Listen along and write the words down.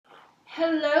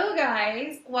Hello,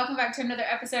 guys. Welcome back to another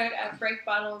episode of Break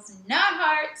Bottles, Not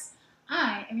Hearts.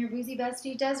 I am your boozy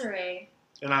bestie, Desiree.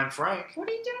 And I'm Frank. What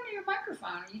are you doing to your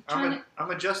microphone? Are you trying I'm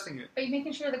adjusting it. Are you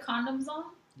making sure the condom's on?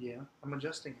 Yeah, I'm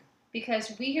adjusting it.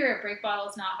 Because we here at Break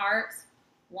Bottles, Not Hearts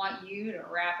want you to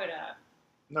wrap it up.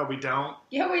 No, we don't.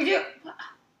 Yeah, we do.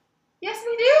 Yes,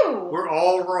 we do. We're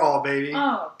all raw, baby.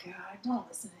 Oh, God. Don't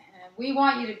listen to him. We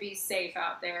want you to be safe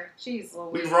out there. Jeez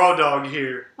Louise. We raw dog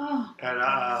here Oh, at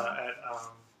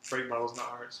Break Bottles Not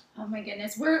Hearts. Oh my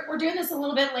goodness. We're doing this a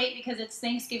little bit late because it's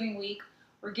Thanksgiving week.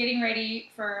 We're getting ready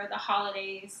for the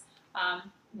holidays.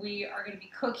 We are going to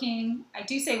be cooking. I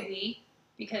do say we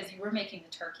because you were making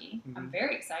the turkey. Mm-hmm. I'm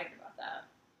very excited about that.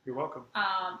 You're welcome.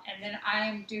 And then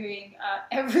I'm doing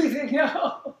everything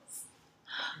else.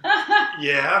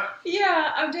 Yeah.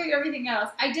 Yeah, I'm doing everything else.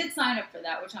 I did sign up for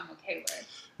that, which I'm okay with.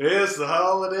 It's the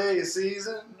holiday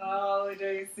season.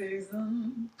 Holiday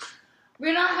season.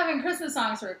 We're not having Christmas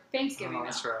songs for Thanksgiving now.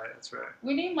 That's right. That's right.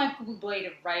 We need Michael Bublé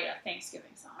to write a Thanksgiving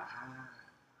song.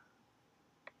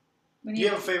 Do you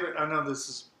have a favorite? I know this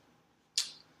is...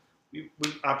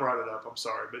 I brought it up. I'm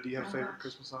sorry. But do you have a favorite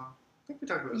Christmas song? I think we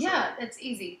talked about this. Yeah, it's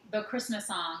easy. The Christmas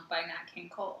Song by Nat King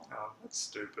Cole. Oh, that's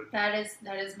stupid. That is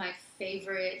my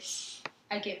favorite.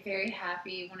 I get very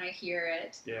happy when I hear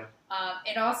it. Yeah.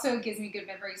 It also gives me good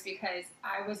memories because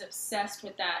I was obsessed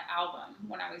with that album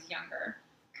when I was younger,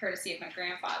 courtesy of my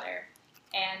grandfather.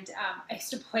 And I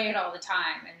used to play it all the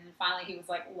time. And then finally he was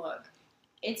like, look,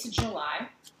 it's July.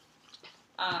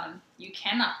 You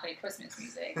cannot play Christmas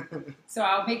music. So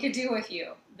I'll make a deal with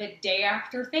you. The day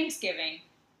after Thanksgiving,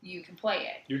 you can play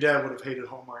it. Your dad would have hated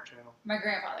Hallmark Channel. My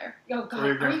grandfather. Oh, God.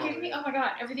 Are you kidding me? Oh, my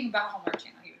God. Everything about Hallmark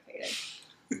Channel he would have hated.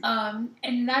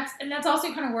 And that's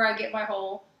also kind of where I get my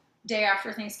whole day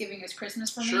after Thanksgiving is Christmas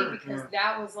for me because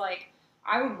that was like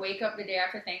I would wake up the day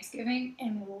after Thanksgiving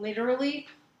and literally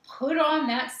put on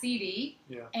that CD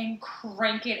and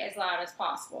crank it as loud as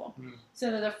possible. So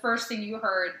that the first thing you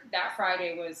heard that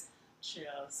Friday was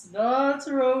chestnuts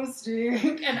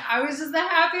roasting, and I was just the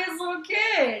happiest little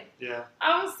kid. Yeah,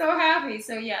 I was so happy.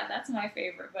 So yeah, that's my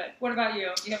favorite. But what about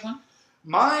you? Do you have one?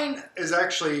 Mine has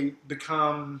actually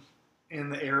become,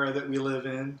 in the era that we live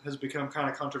in, has become kind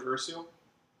of controversial.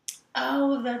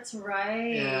 Oh, that's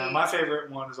right. Yeah, my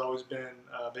favorite one has always been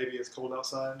Baby It's Cold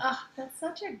Outside. Oh, that's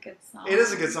such a good song. It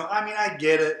is a good song. I mean, I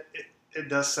get it. It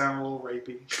does sound a little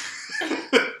rapey.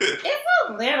 It's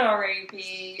a little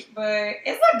rapey, but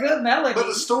it's a good melody. But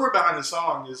the story behind the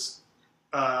song is,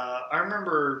 I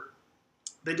remember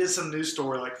they did some news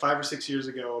story like 5 or 6 years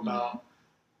ago about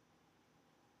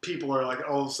people are like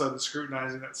all of a sudden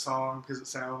scrutinizing that song because it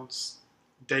sounds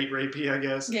date rapey, I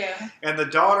guess. Yeah. And the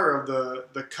daughter of the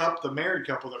married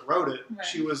couple that wrote it,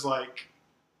 she was like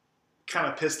kind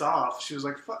of pissed off. She was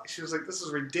like, "Fuck!" She was like, "This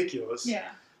is ridiculous."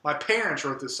 Yeah. My parents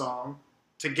wrote this song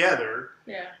together.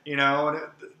 Yeah. You know, and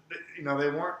they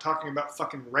weren't talking about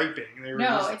fucking raping. They were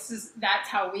it's just that's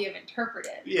how we have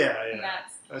interpreted. Yeah. And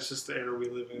that's just the era we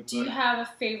live in. Do you have a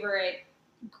favorite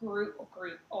group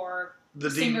or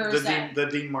the singers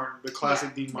Dean Martin, the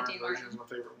classic Dean Martin version is my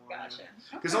favorite one. Gotcha.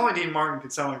 Because only Dean Martin can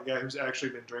sound like a guy who's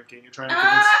actually been drinking and trying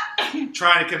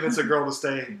to convince a girl to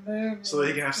stay so that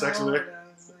he can have sex with her.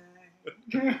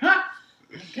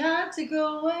 I got to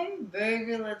go away,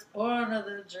 baby. Let's pour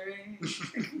another drink.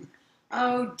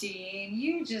 Oh, Dean,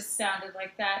 you just sounded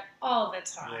like that all the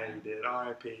time. Yeah, you did.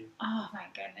 R.I.P. Oh my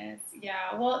goodness.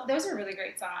 Yeah. Well, those are really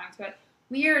great songs, but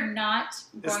we are not.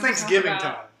 It's Thanksgiving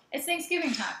time. It's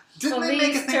Thanksgiving time. Didn't they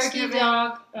make a Thanksgiving? Turkey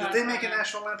dog. Did they make a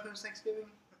National Lampoon's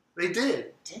Thanksgiving? They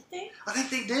did. Did they? I think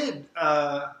they did.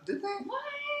 Did they? What?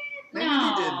 Maybe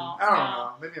they didn't. I don't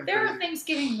know. Maybe I'm There crazy. are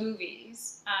Thanksgiving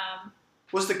movies.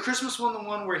 Was the Christmas one the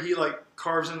one where he like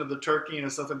carves into the turkey and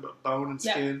it's nothing but bone and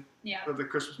skin? Yeah. Or the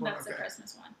Christmas one? That's the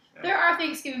Christmas one. Yeah. There are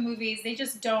Thanksgiving movies. They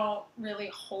just don't really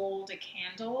hold a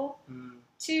candle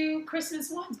to Christmas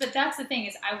ones. But that's the thing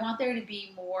is I want there to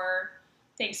be more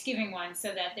Thanksgiving ones so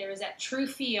that there is that true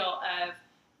feel of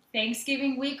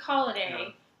Thanksgiving week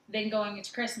holiday then going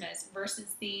into Christmas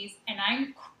versus these. And I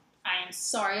am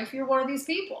sorry if you're one of these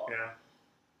people. Yeah.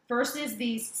 Versus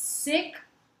these sick,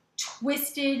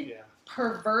 twisted,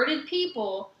 perverted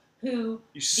people who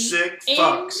you sick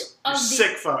fucks.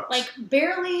 Like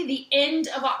barely the end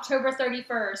of October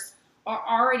 31st are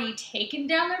already taking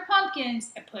down their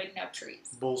pumpkins and putting up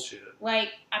trees. Bullshit.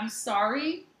 Like, I'm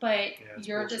sorry, but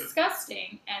you're bullshit.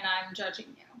 Disgusting and I'm judging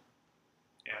you.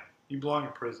 Yeah. You belong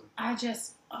in prison. Yeah,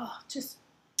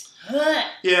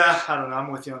 I don't know.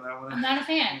 I'm with you on that one. I'm not a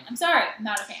fan. I'm sorry. I'm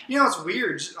not a fan. You know, it's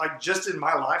weird. Like, just in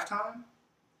my lifetime,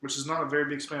 which is not a very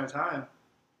big span of time,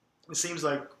 it seems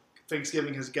like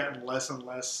Thanksgiving has gotten less and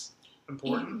less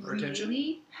important or attention. It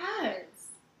really has.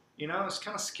 You know, it's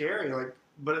kind of scary. Like,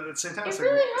 but at the same time, It it's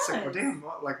really like, has. well, damn,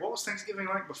 like, what was Thanksgiving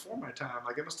like before my time?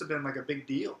 Like, it must have been like a big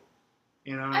deal.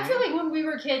 You know what I feel like when we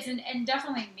were kids, and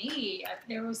definitely me,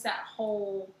 there was that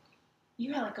whole,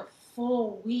 you had like a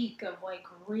full week of like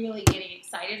really getting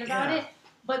excited about it.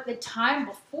 But the time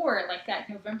before, like that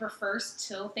November 1st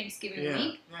till Thanksgiving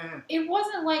week, it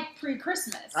wasn't like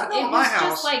pre-Christmas. I know it my was house,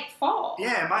 just like fall.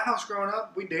 Yeah, in my house growing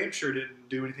up, we damn sure didn't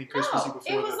do anything Christmassy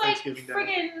before it was like Thanksgiving Day.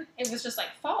 Friggin', it was just like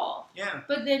fall. Yeah.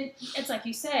 But then it's like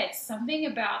you said, something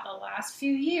about the last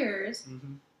few years.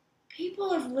 Mm-hmm.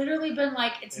 People have literally been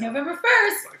like, it's November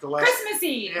 1st, like Christmas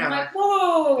Eve. Yeah, I'm like,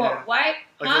 whoa, what? Like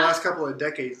the last couple of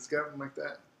decades, it's gotten like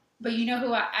that. But you know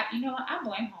who I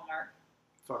blame Hallmark.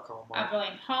 Fuck Hallmark. I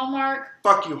blame Hallmark.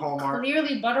 Fuck you, Hallmark.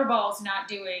 Clearly, Butterball's not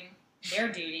doing their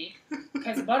duty.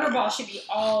 Because Butterball should be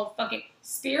all fucking...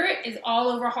 Spirit is all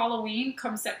over Halloween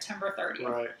come September 30th.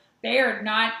 Right. They are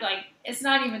not, like... It's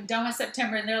not even done with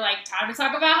September, and they're like, time to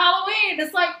talk about Halloween.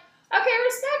 It's like, okay,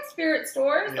 respect Spirit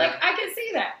stores. Yeah. Like, I can see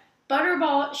that.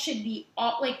 Butterball should be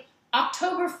all... Like,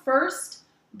 October 1st,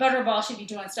 Butterball should be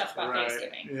doing stuff about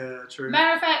Thanksgiving. Yeah, true.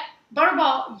 Matter of fact,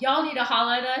 Butterball, y'all need to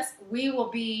holler at us. We will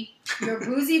be your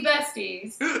boozy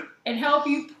besties and help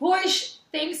you push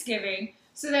Thanksgiving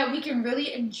so that we can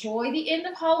really enjoy the end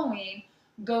of Halloween,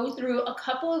 go through a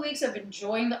couple of weeks of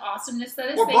enjoying the awesomeness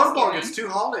that is Thanksgiving. Well, Butterball gets 2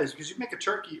 holidays because you make a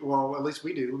turkey. Well, at least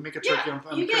we do. We make a turkey on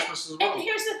Christmas as well. And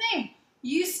here's the thing.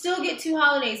 You still get 2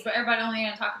 holidays, but everybody only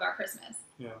going to talk about Christmas.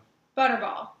 Yeah.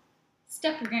 Butterball,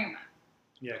 step your game up.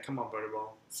 Yeah, come on, Butterball.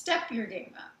 Step your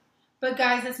game up. But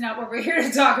guys, that's not what we're here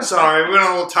to talk about. Sorry, we went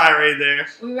on a little tirade there.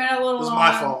 We went a little long. It was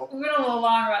my fault. We went a little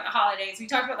long about the holidays. We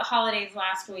talked about the holidays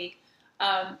last week.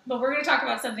 But we're going to talk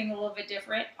about something a little bit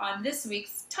different on this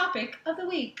week's topic of the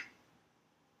week.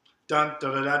 Dun,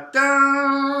 dun, dun, dun,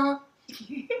 dun.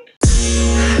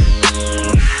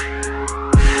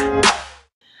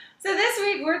 So this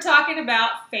week we're talking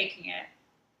about faking it.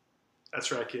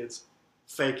 That's right, kids.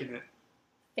 Faking it.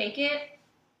 Fake it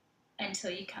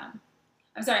until you come.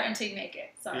 I'm sorry, until you make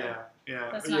it. Sorry. Yeah.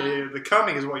 That's yeah. The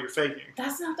coming is what you're faking.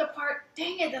 That's not the part.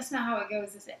 Dang it, that's not how it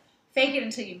goes, is it? Fake it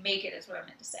until you make it is what I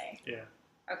meant to say. Yeah.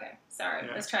 Okay, sorry.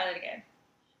 Yeah. Let's try that again.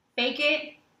 Fake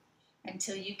it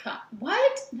until you come.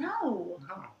 What? No.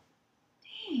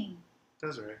 Dang.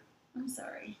 That's right. I'm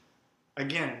sorry.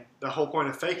 Again, the whole point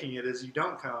of faking it is you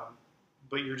don't come,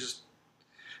 but you're just...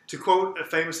 To quote a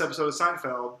famous episode of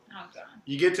Seinfeld,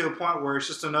 you get to a point where it's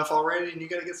just enough already and you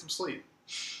got to get some sleep.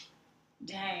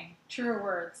 Dang. True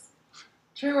words.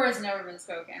 True words never been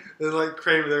spoken. They're like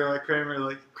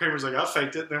Kramer's like, I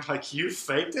faked it. And they're like, you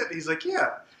faked it? He's like,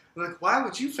 yeah. They're like, why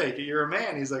would you fake it? You're a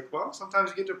man. He's like, well, sometimes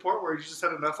you get to a point where you just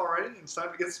had enough already and it's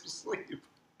time to get some sleep.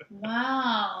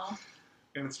 Wow.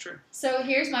 And it's true. So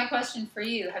here's my question for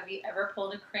you. Have you ever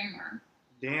pulled a Kramer?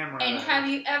 Damn right. And have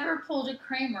you ever pulled a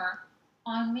Kramer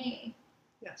on me?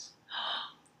 Yes.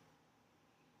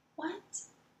 What?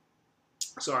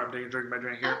 Sorry, I'm taking a drink of my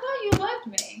drink here. I thought you loved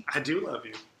me. I do love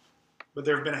you. But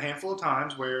there have been a handful of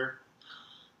times where,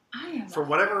 for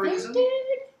whatever reason,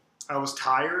 I was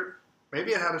tired.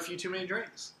 Maybe I had a few too many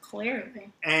drinks.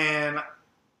 Clearly. And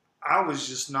I was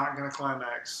just not going to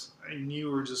climax. And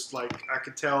you were just like, I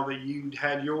could tell that you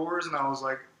had yours. And I was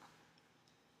like,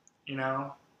 you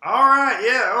know, all right,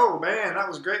 yeah, oh man, that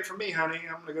was great for me, honey.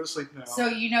 I'm going to go to sleep now. So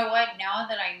you know what? Now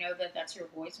that I know that that's your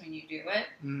voice when you do it,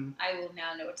 I will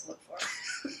now know what to look for.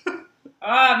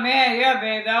 Oh man, yeah,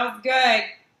 babe, that was good.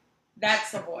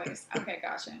 That's the voice. Okay,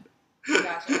 gotcha.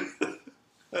 I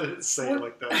didn't say it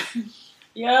like that.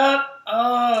 Yep.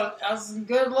 Oh, that was some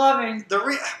good loving.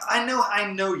 I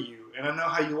know you, and I know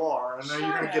how you are. I know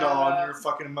you're going to get all in your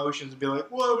fucking emotions and be like,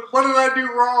 what did I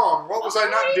do wrong? What was I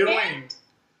not doing?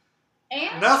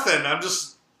 And? Nothing.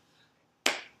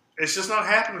 It's just not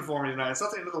happening for me tonight. It's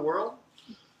not the end of the world.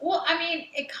 Well, I mean,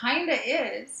 it kind of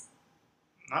is.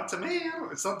 Not to me.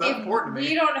 It's not that important to me.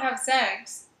 We don't have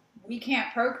sex. We can't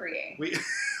procreate. We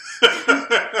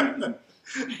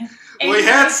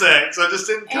had sex. I just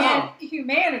didn't come. And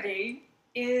humanity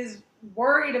is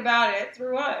worried about it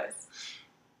through us.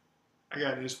 I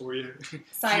got news for you.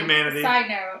 Humanity. Side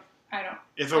note, I don't.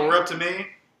 If it were up to me,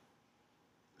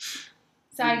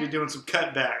 we'd be doing some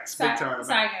cutbacks big time.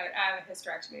 Side note, I have a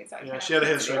hysterectomy. So yeah, she had a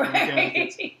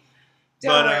hysterectomy.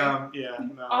 But yeah.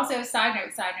 No. Also, side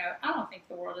note, I don't think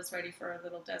the world is ready for a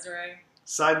little Desiree.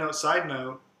 Side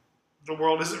note, the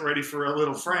world isn't ready for a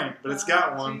little Frank, but it's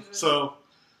got one. Jesus. So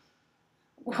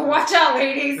watch out,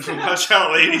 ladies. Watch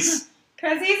out, ladies.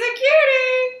 Because he's a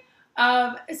cutie.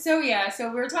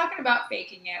 So we're talking about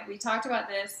faking it. We talked about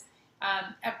this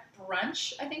at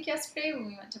brunch, I think yesterday when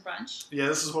we went to brunch. Yeah,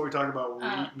 this is what we talk about when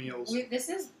we eat meals. This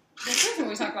is what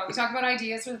we talk about. We talk about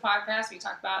ideas for the podcast. We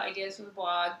talk about ideas for the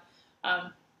blog.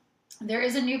 There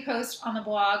is a new post on the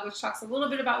blog which talks a little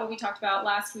bit about what we talked about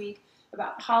last week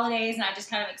about the holidays, and I just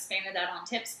kind of expanded that on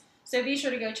tips. So be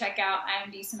sure to go check out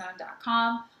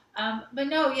imdsimone.com. But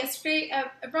no, yesterday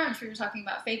at brunch we were talking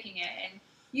about faking it, and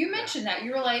you mentioned that.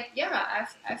 You were like, yeah,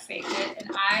 I faked it,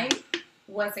 and I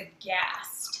was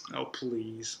aghast. Oh,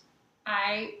 please.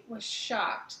 I was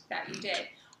shocked that you did.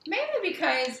 Mainly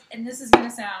because, and this is going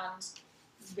to sound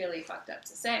really fucked up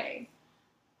to say,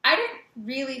 I didn't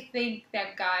really think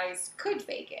that guys could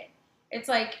fake it. It's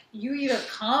like, you either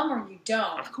come or you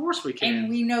don't. Of course we can. And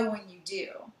we know when you do.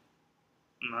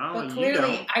 No, but you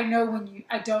clearly, don't. I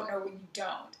don't know when you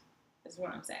don't, is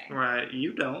what I'm saying. Right,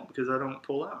 you don't, because I don't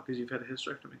pull out, because you've had a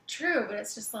hysterectomy. True, but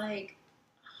it's just like,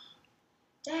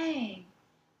 dang,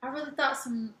 I really thought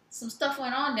some stuff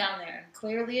went on down there, and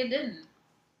clearly it didn't.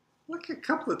 Like a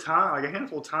couple of times, like a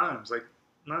handful of times. Like,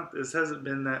 this hasn't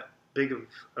been that big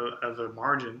of a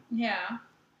margin. Yeah.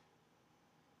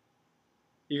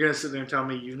 You're going to sit there and tell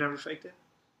me you've never faked it?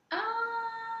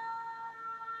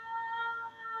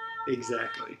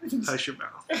 Exactly. Hush your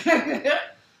mouth.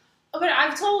 But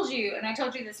I've told you, and I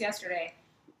told you this yesterday,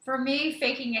 for me,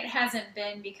 faking it hasn't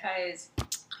been because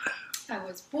I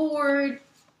was bored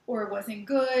or it wasn't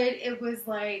good. It was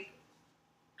like,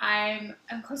 I'm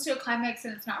close to a climax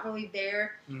and it's not really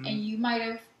there, and you might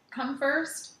have come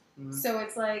first. So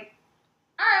it's like,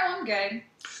 all right, well, I'm good.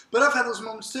 But I've had those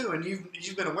moments too, and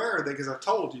you've been aware of it because I've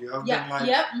told you. I've been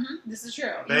like, this is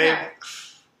true. Babe,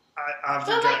 I've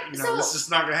got, this is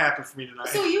not going to happen for me tonight.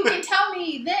 So you can tell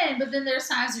me then, but then there's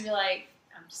times where you're like,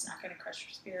 I'm just not going to crush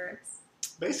your spirits.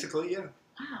 Basically, yeah.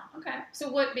 Wow, okay. So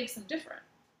what makes them different?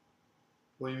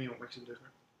 What do you mean, what makes them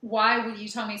different? Why would you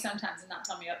tell me sometimes and not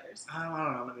tell me others? I don't know,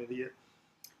 I'm an idiot.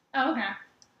 Oh, okay.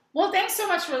 Well, thanks so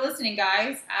much for listening,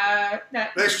 guys.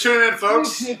 Thanks for tuning in,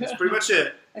 folks. That's pretty much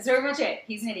it. That's very much it.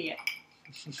 He's an idiot.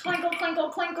 Clinkle,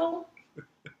 clinkle, clinkle.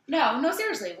 No,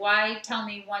 seriously. Why tell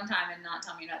me one time and not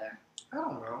tell me another? I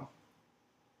don't know.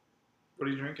 What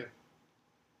are you drinking?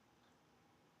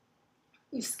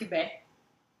 Uskabe.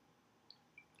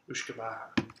 Ushkaba.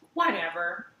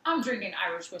 Whatever. I'm drinking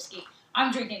Irish whiskey.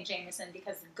 I'm drinking Jameson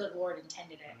because the good Lord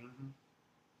intended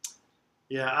it.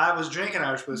 Yeah, I was drinking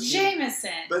Irish whiskey.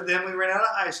 Jameson. But then we ran out of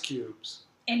ice cubes.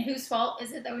 And whose fault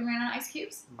is it that we ran out of ice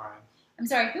cubes? Mine. I'm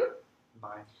sorry, who?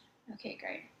 Mine. Okay,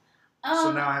 great.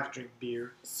 So now I have to drink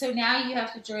beer. So now you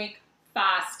have to drink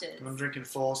Foster's. I'm drinking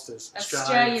Foster's.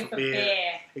 Australia for beer.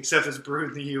 Except it's brewed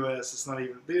in the U.S. It's not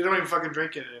even... They don't even fucking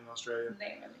drink it in Australia.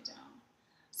 They really don't.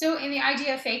 So in the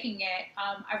idea of faking it,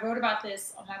 I wrote about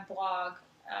this on my blog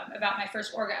about my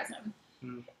first orgasm.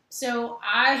 So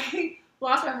I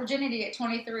lost my virginity at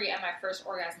 23 and my first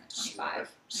orgasm at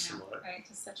 25. Right?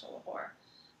 Just such a whore.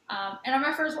 And on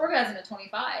my first orgasm at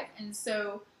 25. And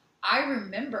so I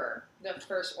remember the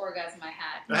first orgasm I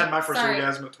had. I had my first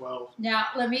orgasm at 12. Now,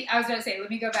 let me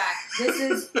go back. This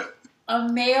is a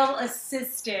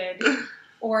male-assisted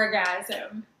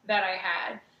orgasm that I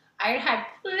had. I had had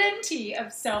plenty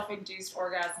of self-induced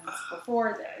orgasms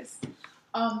before this.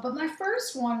 But my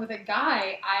first one with a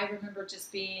guy, I remember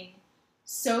just being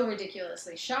so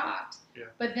ridiculously shocked. Yeah.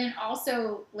 But then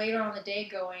also later on the day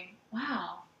going,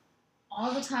 wow,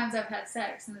 all the times I've had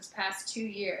sex in this past 2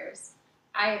 years,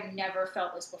 I have never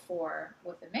felt this before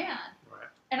with a man. Right.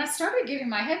 And I started giving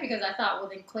my head because I thought, well,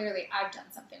 then clearly I've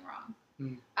done something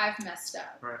wrong. I've messed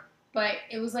up. Right. But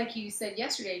it was like you said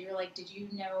yesterday, you're like, did you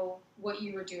know what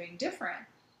you were doing different?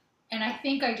 And I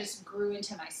think I just grew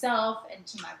into myself and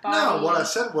to my body. No, what I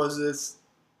said was it's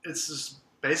just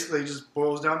basically just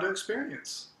boils down to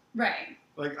experience. Right.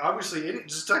 Like, obviously,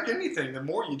 just like anything, the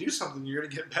more you do something, you're going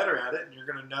to get better at it, and you're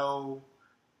going to know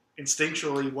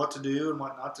instinctually what to do and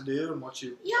what not to do and what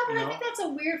you... Yeah, but I think that's a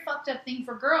weird, fucked up thing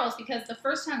for girls, because the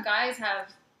first time guys have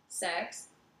sex,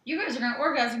 you guys are going to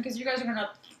orgasm because you guys are going to...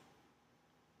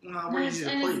 No, we're easy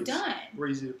to please. And it's done. We're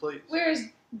easy to please. Whereas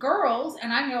girls,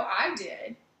 and I know I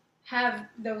did, have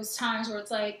those times where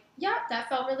it's like, yeah, that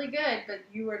felt really good, but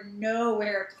you were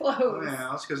nowhere close. Oh, yeah,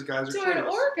 that's because guys are to an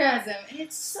orgasm, and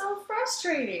it's so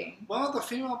frustrating. Well, the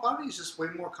female body is just way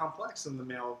more complex than the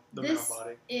male body. This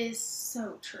is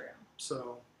so true.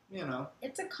 So, you know.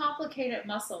 It's a complicated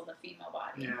muscle, the female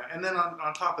body. Yeah, and then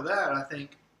on top of that, I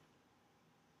think,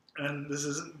 and this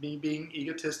isn't me being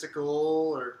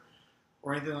egotistical or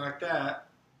anything like that,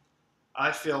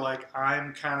 I feel like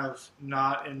I'm kind of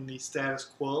not in the status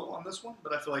quo on this one,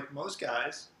 but I feel like most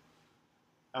guys,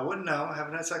 I wouldn't know, I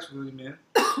haven't had sex with any men,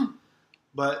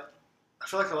 but I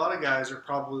feel like a lot of guys are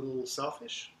probably a little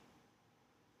selfish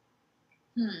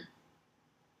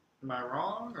Am I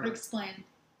wrong? Or? Explain.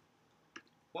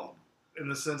 Well, in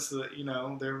the sense that,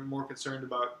 they're more concerned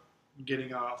about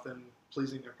getting off than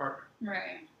pleasing their partner.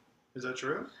 Right. Is that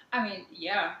true? I mean,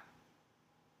 yeah.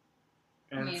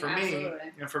 And for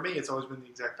me, it's always been the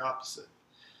exact opposite.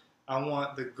 I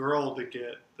want the girl to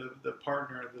get the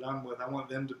partner that I'm with. I want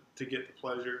them to get the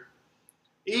pleasure,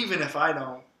 even if I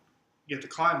don't get the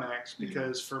climax.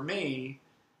 Because for me,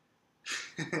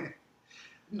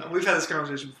 we've had this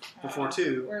conversation before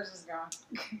too. Where's this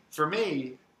going? For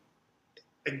me,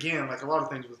 again, like a lot of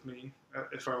things with me,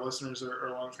 if our listeners are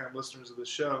long-time listeners of this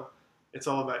show, it's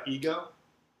all about ego.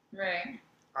 Right.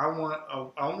 I want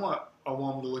a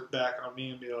woman to look back on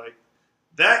me and be like,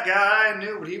 that guy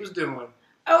knew what he was doing.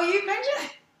 Oh, you mentioned.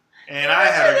 And I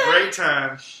had a great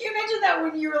time. You mentioned that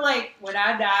when you were like, when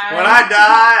I die. When I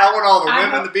die, I want all the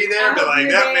women to be there and be like,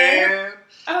 that man.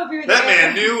 I hope you're that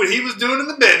there. man knew what he was doing in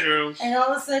the bedroom. And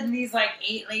all of a sudden, these like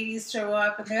 8 ladies show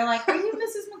up, and they're like, "Are you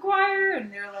Mrs. McGuire?"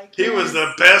 And they're like, "He was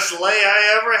the best lay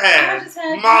I ever had." I just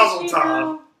had Mazel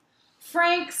tov.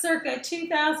 Frank, circa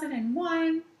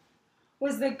 2001,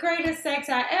 was the greatest sex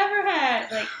I ever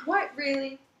had. Like, what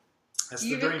really? That's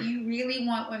the dream. You really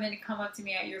want women to come up to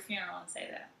me at your funeral and say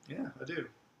that? Yeah, I do.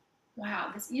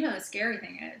 Wow, the scary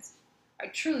thing is, I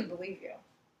truly believe you.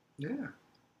 Yeah.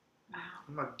 Wow.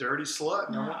 I'm a dirty slut,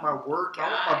 and I want my work,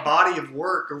 God. I want my body of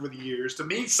work over the years to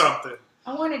mean something.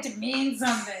 I want it to mean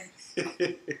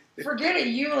something. Forget a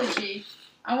eulogy.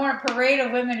 I want a parade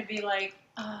of women to be like,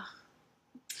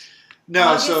 no,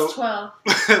 August 12th,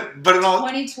 but in all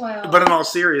 2012. But in all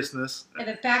seriousness, at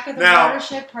the back of the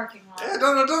watershed parking lot. Yeah,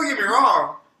 don't get me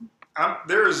wrong.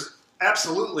 There is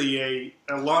absolutely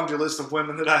a laundry list of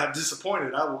women that I have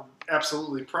disappointed. I will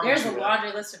absolutely promise you. There's a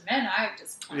laundry list of men I have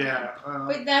disappointed. Yeah,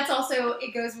 but that's also,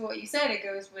 it goes with what you said. It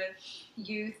goes with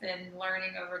youth and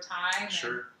learning over time.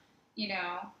 Sure. And,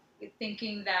 with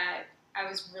thinking that I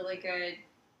was really good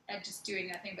at just doing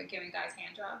nothing but giving guys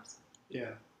hand jobs.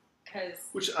 Yeah.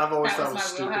 Which I've always thought was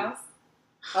stupid. Wheelhouse.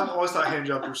 I've always thought hand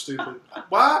jobs were stupid.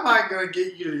 Why am I going to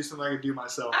get you to do something I can do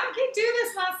myself? I can do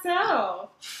this myself.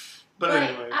 But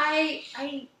anyway,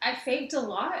 I faked a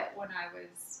lot when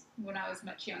I was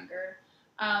much younger,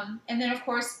 and then of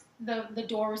course the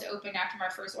door was open after my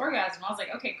first orgasm. I was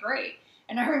like, okay, great.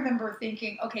 And I remember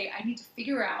thinking, okay, I need to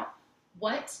figure out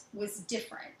what was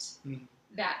different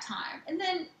that time. And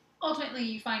then ultimately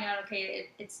you find out, okay,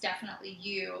 it's definitely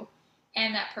you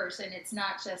and that person. It's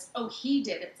not just, oh, he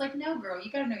did it. It's like, no, girl,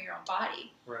 you got to know your own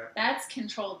body. Right. That's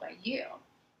controlled by you.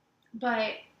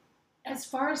 But as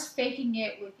far as faking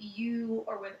it with you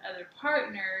or with other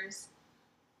partners,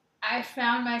 I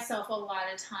found myself a lot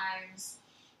of times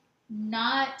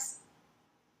not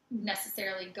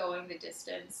necessarily going the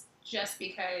distance just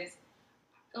because,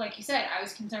 like you said, I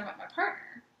was concerned about my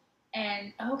partner.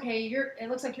 And, okay, it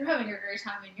looks like you're having a great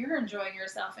time and you're enjoying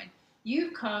yourself and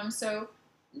you've come, so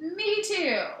me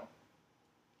too.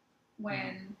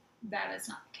 When that is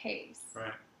not the case.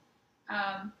 Right.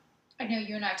 I know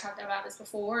you and I talked about this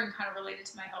before and kind of related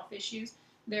to my health issues.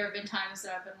 There have been times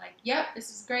that I've been like, yep, this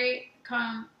is great,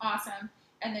 come, awesome.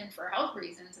 And then for health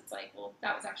reasons, it's like, well,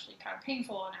 that was actually kind of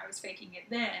painful and I was faking it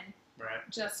then. Right.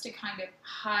 Just to kind of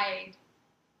hide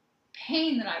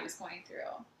pain that I was going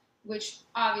through, which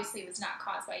obviously was not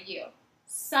caused by you.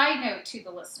 Side note to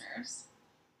the listeners,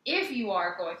 if you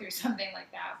are going through something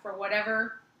like that, for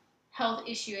whatever health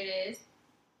issue it is,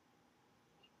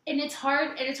 and it's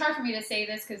hard for me to say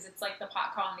this because it's like the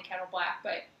pot calling the kettle black,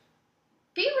 but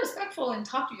be respectful and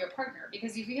talk to your partner,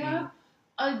 because if you have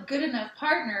a good enough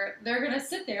partner, they're going to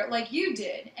sit there like you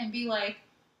did and be like,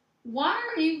 why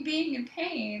are you being in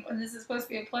pain when this is supposed to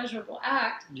be a pleasurable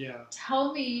act? Yeah.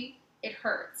 Tell me it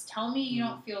hurts. Tell me you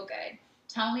don't feel good.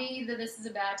 Tell me that this is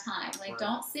a bad time. Like,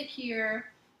 don't sit here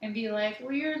and be like,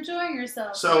 well, you're enjoying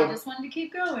yourself, so I just wanted to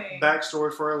keep going.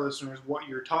 Backstory for our listeners, what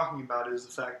you're talking about is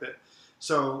the fact that,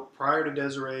 so prior to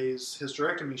Desiree's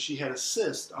hysterectomy, she had a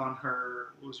cyst on her,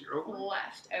 what was your ovary?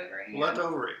 Left ovary. Left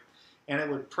ovary. And it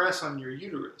would press on your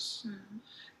uterus. Mm-hmm.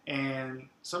 And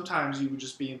sometimes you would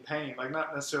just be in pain, like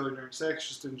not necessarily during sex,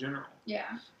 just in general.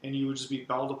 Yeah. And you would just be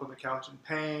balled up on the couch in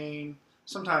pain.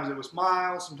 Sometimes it was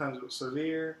mild, sometimes it was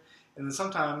severe. And then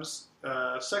sometimes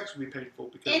sex would be painful.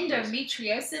 Because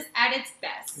endometriosis at its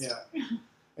best. Yeah.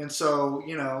 And so,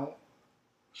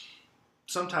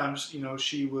 sometimes,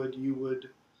 you would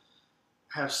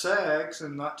have sex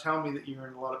and not tell me that you're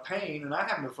in a lot of pain, and I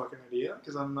have no fucking idea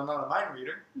because I'm not a mind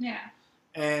reader. Yeah.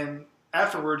 And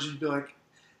afterwards, you'd be like,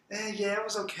 yeah, it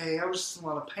was okay. I was just in a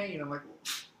lot of pain. I'm like,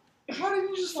 well, why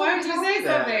didn't you just why fucking did you tell say me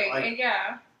that? something? Like,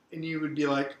 yeah. And you would be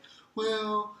like,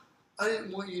 well, I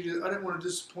didn't want to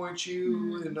disappoint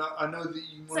you, and I know that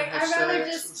you want to have I'd sex. rather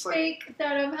just fake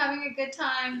that I'm having a good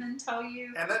time than tell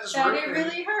you and that it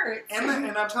really hurts. And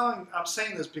I'm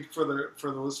saying this for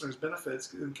the listeners'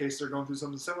 benefits in case they're going through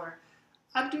something similar.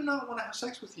 I do not want to have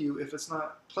sex with you if it's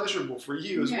not pleasurable for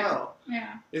you as well.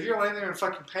 Yeah. If you're laying there in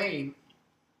fucking pain,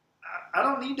 I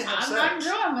don't need to have sex. I'm not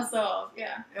enjoying myself.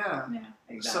 Yeah. Yeah. Yeah.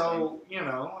 Exactly. So you're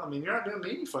not doing me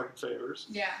any fucking favors.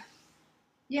 Yeah.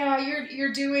 Yeah,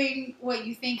 you're doing what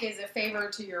you think is a favor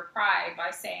to your pride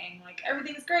by saying like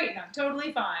everything's great and I'm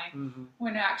totally fine, mm-hmm.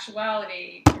 when in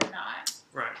actuality you're not.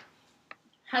 Right.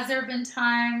 Has there been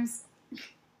times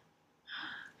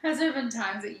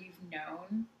that you've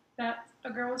known that a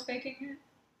girl was faking it?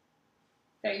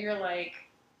 That you're like.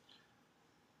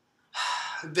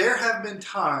 There have been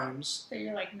times that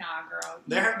you're like, nah, girl.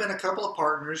 There have been a couple of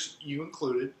partners, you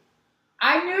included.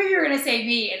 I knew you were going to say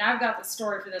me, and I've got the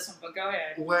story for this one, but go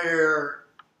ahead. Where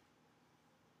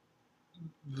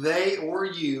they or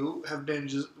you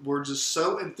were just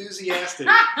so enthusiastic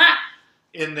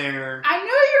in their. I knew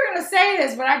you were going to say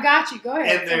this, but I got you. Go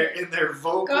ahead. In their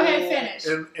vocal. Go ahead and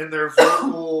finish. In their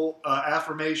vocal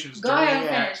affirmations go ahead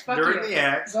and finish. During the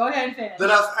act. Go ahead and finish.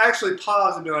 That I've actually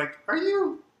paused and be like, Are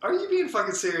you being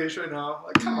fucking serious right now?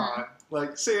 Like, come on.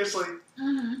 Like, seriously.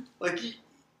 Mm-hmm. Like,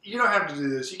 you don't have to do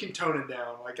this. You can tone it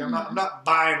down. Like, I'm not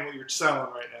buying what you're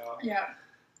selling right now. Yeah.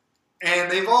 And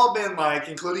they've all been like,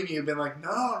 including you, been like, no,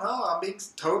 I'm being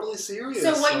totally serious.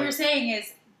 So what you're saying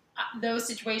is, those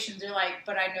situations are like,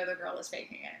 but I know the girl is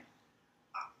faking it.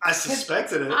 I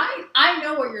suspected it. I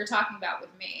know what you're talking about with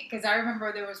me, because I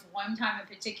remember there was one time in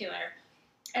particular,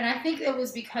 and I think it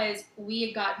was because we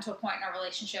had gotten to a point in our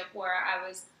relationship where I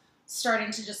was starting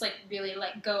to just like really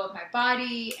let go of my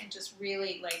body and just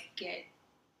really like get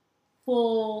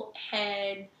full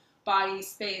head, body,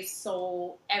 space,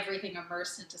 soul, everything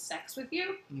immersed into sex with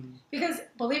you. Mm-hmm. Because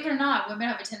believe it or not, women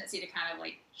have a tendency to kind of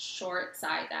like short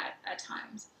side that at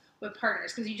times with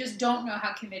partners, because you just don't know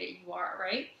how committed you are,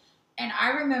 right? And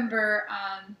I remember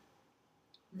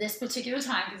this particular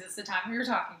time, because it's the time we were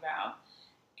talking about,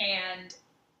 and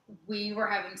we were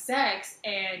having sex,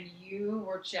 and you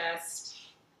were just,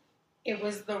 it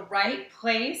was the right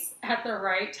place at the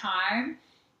right time.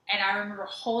 And I remember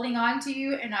holding on to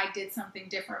you, and I did something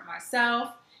different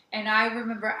myself. And I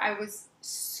remember I was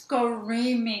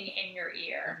screaming in your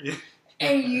ear. Yeah.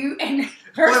 And you, and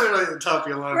literally at the top of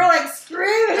your lungs. We're like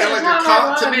screaming at the top of my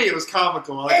lungs. To me, it was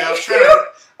comical. Like, I was trying to,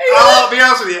 I'll be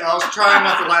honest with you, I was trying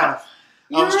not to laugh.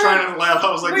 I was trying not to laugh.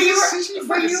 I was like, but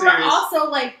you were also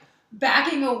like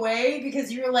backing away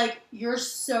because you were like, you're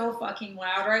so fucking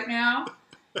loud right now.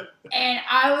 And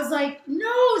I was like,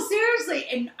 no, seriously.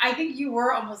 And I think you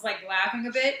were almost like laughing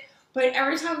a bit. But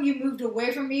every time you moved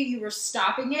away from me, you were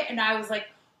stopping it. And I was like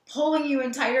pulling you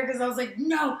in tighter because I was like,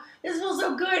 no, this feels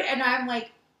so good. And I'm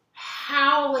like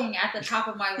howling at the top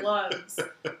of my lungs.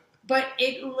 But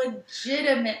it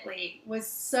legitimately was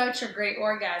such a great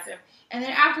orgasm. And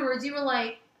then afterwards, you were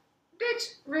like,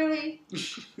 bitch, really?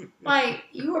 Like,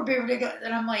 you were being ridiculous.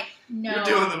 And I'm like, no. You're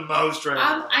doing the most right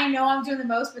now. I know I'm doing the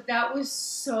most, but that was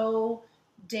so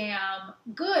damn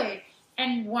good.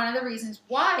 And one of the reasons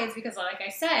why is because, like I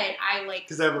said, I like...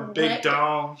 Because I have a big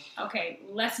dong. Okay,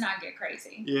 let's not get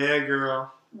crazy. Yeah,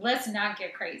 girl. Let's not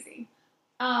get crazy.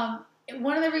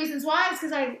 One of the reasons why is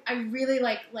because I really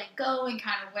like let go and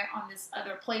kind of went on this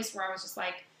other place where I was just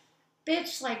like,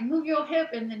 bitch, like move your hip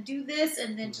and then do this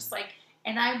and then just like,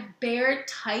 and I bear it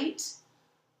tight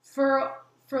for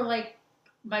like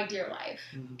my dear life.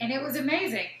 Mm-hmm. And it was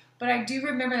amazing. But I do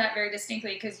remember that very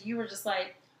distinctly because you were just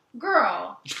like,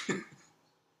 girl,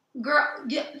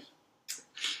 yeah,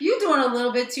 you doing a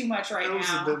little bit too much right now. It was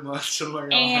a bit much.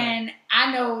 And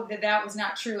I know that was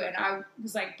not true. And I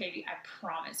was like, baby, I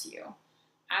promise you,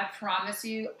 I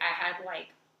had like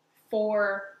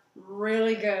 4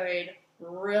 really good,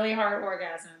 really hard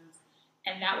orgasms.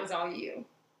 And that was all you.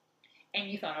 And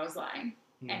you thought I was lying.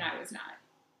 And I was not.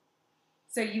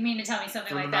 So you mean to tell me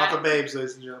something like that? Not the babes,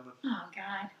 ladies and gentlemen. Oh,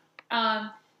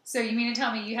 God. So you mean to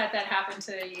tell me you had that happen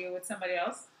to you with somebody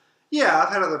else? Yeah, I've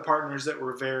had other partners that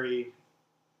were very,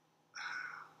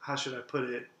 how should I put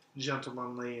it,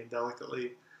 gentlemanly and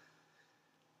delicately.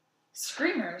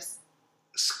 Screamers,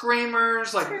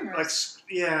 like,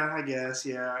 yeah, I guess,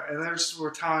 yeah. And there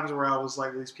were times where I was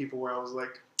like these people where I was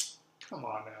like, come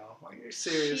on now, like, you're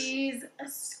serious. She's a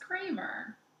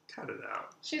screamer. Cut it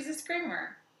out. She's a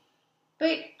screamer.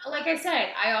 But like I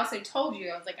said, I also told you,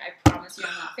 I was like, I promise you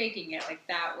I'm not faking it. Like,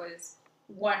 that was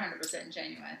 100%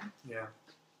 genuine. Yeah.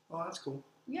 Oh, that's cool.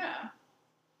 Yeah.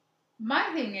 My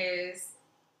thing is,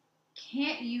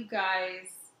 can't you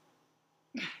guys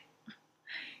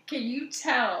Can you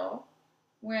tell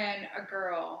when a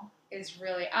girl is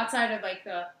really outside of like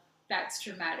that's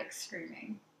dramatic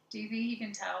screaming? Do you think you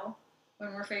can tell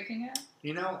when we're faking it?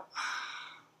 You know,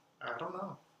 I don't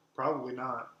know. Probably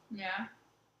not. Yeah.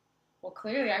 Well,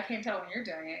 clearly I can't tell when you're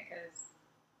doing it because.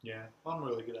 Yeah, well, I'm a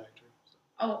really good actor. So.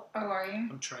 Oh, are you?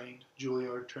 I'm trained.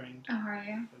 Juilliard trained. Oh, are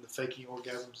you? And the faking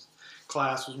orgasms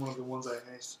class was one of the ones I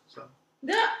aced. So.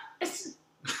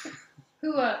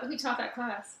 Who taught that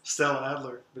class? Stella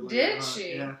Adler. Did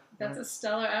she? Yeah. That's a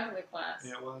Stella Adler class.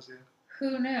 Yeah, it was. Yeah.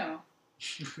 Who knew?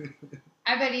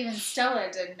 I bet even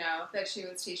Stella didn't know that she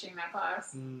was teaching that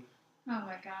class. Mm. Oh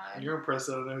my god. You're impressed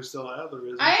that I know who Stella Adler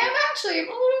is. I am actually a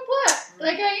little bit.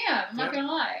 Like I am. I'm not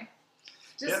gonna lie.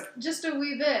 Just a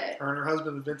wee bit. Her and her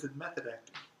husband invented method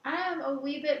acting. I am a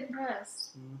wee bit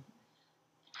impressed.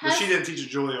 But she didn't teach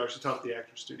at Juilliard. She taught at the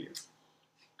Actors Studio.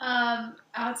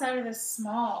 Outside of this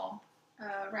small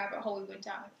rabbit hole we went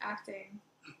down with acting,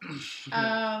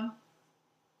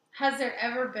 has there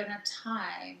ever been a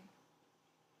time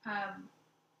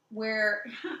where,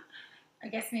 I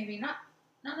guess maybe not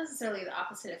necessarily the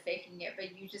opposite of faking it,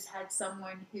 but you just had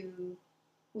someone who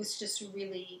was just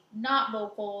really not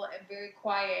vocal and very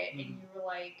quiet, and you were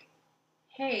like,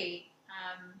 "Hey,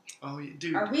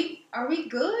 dude, are we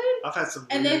good?" I've had some,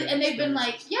 and they've been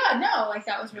like, "Yeah, no, like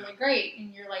that was really great,"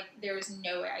 and you're like, "There was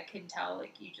no way I could tell.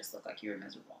 Like you just look like you were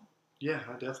miserable." Yeah,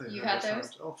 I definitely. You had those?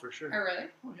 Times. Oh, for sure. Oh, really?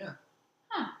 Oh, yeah.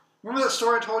 Huh. Remember that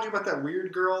story I told you about that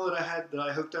weird girl that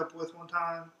I hooked up with one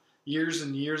time years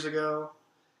and years ago?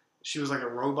 She was like a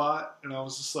robot, and I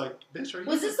was just like, "Bitch, are you?"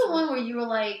 Was this the one where you were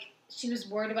like, she was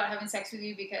worried about having sex with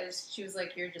you because she was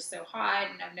like, "You're just so hot,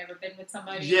 and I've never been with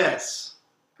somebody." Yes.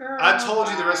 Girl, I told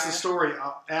you the rest of the story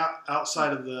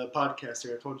outside of the podcast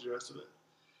here. I told you the rest of it.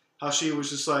 How she was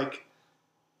just like,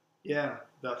 "Yeah,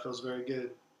 that feels very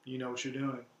good. You know what you're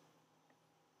doing."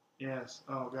 Yes.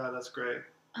 Oh God, that's great.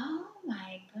 Oh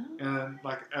my God. And then,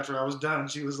 like, after I was done,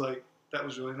 she was like, "That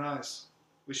was really nice.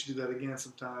 We should do that again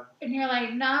sometime." And you're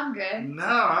like, "No, I'm good." No,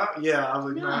 I was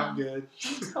like, "No, I'm good.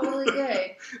 I'm totally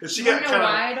good." And she got kind of.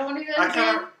 Why I don't want to do that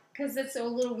again? Because it's a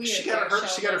little weird. She got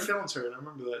her feelings hurt. I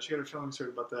remember that. She got her feelings hurt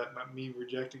about that, about me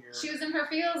rejecting her. She was in her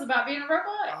feels about being a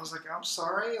robot. I was like, "I'm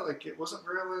sorry. Like, it wasn't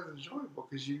really enjoyable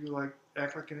because you like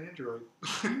act like an android."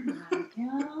 Oh my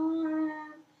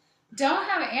God. Don't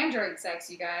have android sex,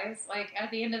 you guys. Like,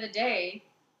 at the end of the day,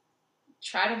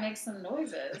 try to make some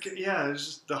noises. Yeah, it was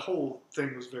just, the whole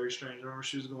thing was very strange. I remember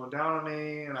she was going down on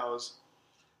me, and I was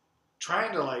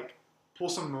trying to, like, pull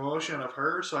some emotion out of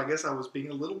her, so I guess I was being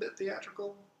a little bit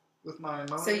theatrical with my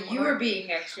emotion. So you were being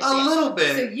extra. A little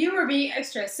bit. So you were being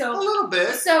extra. So a little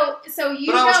bit. So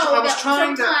you but I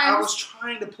was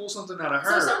trying to pull something out of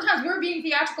her. So sometimes we're being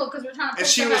theatrical because we're trying to pull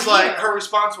something out of her. And she was like, her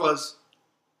response was,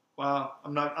 "Wow,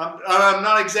 I'm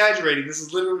not exaggerating. This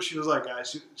is literally what she was like,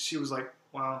 guys." She was like,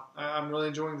 "Wow, I'm really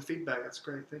enjoying the feedback. That's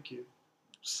great. Thank you."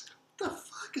 What the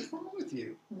fuck is wrong with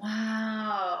you?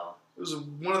 Wow. It was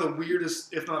one of the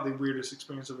weirdest, if not the weirdest,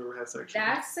 experience I've ever had sexually.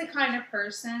 That's the kind of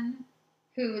person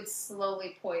who would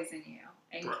slowly poison you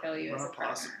and kill you as a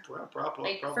partner.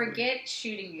 Probably. Forget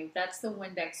shooting you. That's the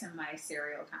Windex in my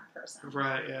cereal kind of person.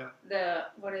 Right, yeah.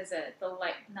 What is it?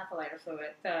 Not the lighter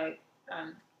fluid. The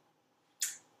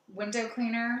window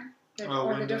cleaner. The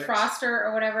defroster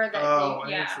or whatever.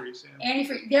 Antifreeze. Yeah.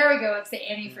 Antifreeze. There we go. It's the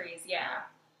antifreeze. Yeah.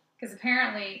 Because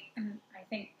apparently, and I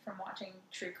think from watching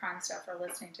true crime stuff or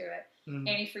listening to it,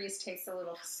 antifreeze tastes a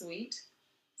little sweet.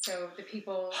 So the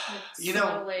people would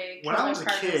slowly when I was a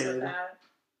kid,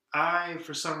 I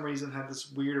for some reason had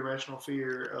this weird irrational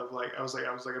fear of I was like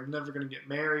I'm never gonna get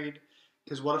married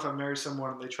because what if I marry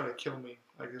someone and they try to kill me?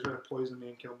 Like they try to poison me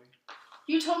and kill me.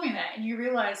 You told me that, and you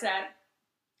realize that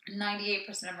 98%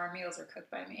 of our meals are cooked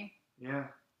by me. Yeah.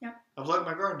 Yep. I've let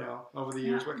my guard down over the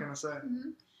years. What can I say? Mm-hmm.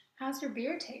 How's your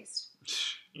beer taste?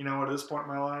 You know, at this point in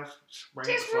my life, it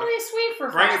tastes really sweet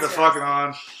for Foster's. Bring it the fucking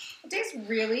on. It tastes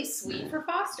really sweet for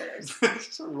Foster's.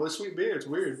 It's a really sweet beer. It's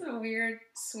weird. It's a weird,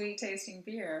 sweet tasting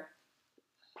beer.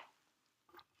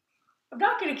 I'm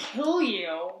not going to kill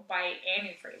you by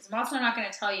antifreeze. I'm also not going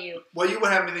to tell you. Well, you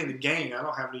wouldn't have anything to gain. I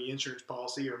don't have any insurance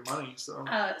policy or money, so.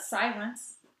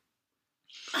 Silence.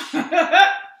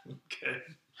 Okay.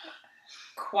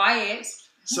 Quiet.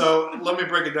 So let me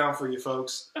break it down for you,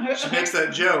 folks. She makes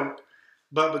that joke,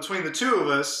 but between the two of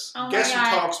us, guess who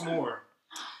talks more?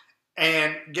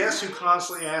 And guess who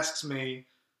constantly asks me,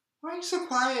 "Why are you so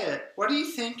quiet? What are you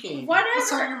thinking?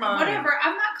 What's on your mind?" Whatever.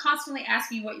 I'm not constantly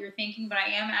asking you what you're thinking, but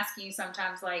I am asking you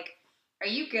sometimes, like, "Are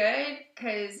you good?"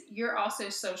 Because you're also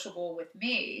sociable with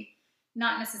me.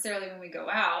 Not necessarily when we go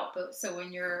out, but so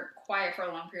when you're quiet for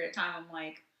a long period of time, I'm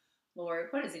like, Lord,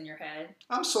 what is in your head?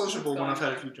 I'm sociable when I've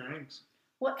had a few drinks.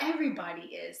 Well, everybody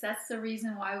is. That's the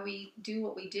reason why we do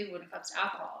what we do when it comes to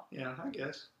alcohol. Yeah, I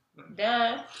guess.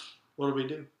 Duh. What do we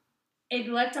do? It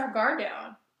lets our guard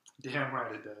down. Damn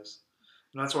right it does.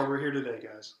 And that's why we're here today,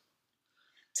 guys.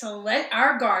 To let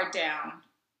our guard down.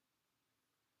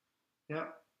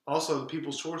 Yep. Also, the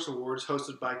People's Choice Awards,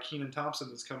 hosted by Kenan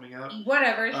Thompson, is coming up.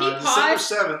 Whatever. He December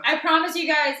paused. 7th. I promise you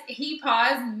guys, he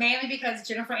paused mainly because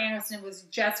Jennifer Aniston was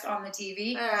just on the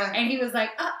TV. And he was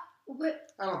like,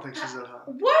 what? I don't think she's that hot.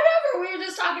 Whatever. We were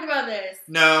just talking about this.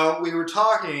 No, we were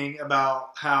talking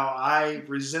about how I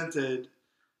resented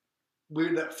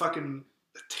that fucking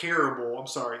terrible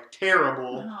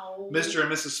Mr.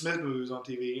 and Mrs. Smith movies on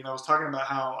TV. And I was talking about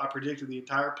how I predicted the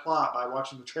entire plot by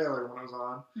watching the trailer when it was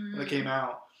on, when it came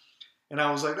out. And I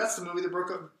was like, that's the movie that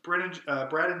broke up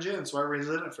Brad and Jen, so I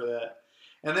resent it for that.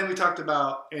 And then we talked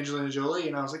about Angelina Jolie,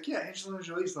 and I was like, yeah, Angelina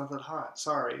Jolie's not that hot.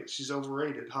 Sorry, she's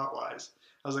overrated hot-wise.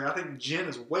 I was like, I think Jen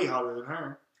is way hotter than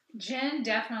her. Jen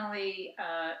definitely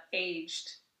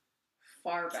aged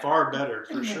far better. Far better,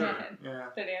 for sure. Yeah.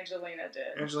 Than Angelina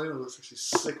did. Angelina looks like she's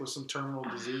sick with some terminal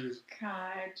disease.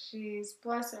 God, jeez,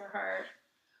 bless her heart.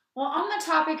 Well, on the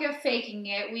topic of faking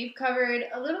it, we've covered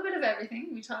a little bit of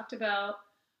everything. We talked about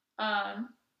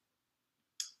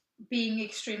being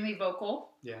extremely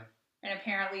vocal. Yeah. And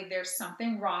apparently there's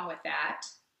something wrong with that.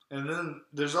 And then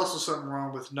there's also something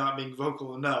wrong with not being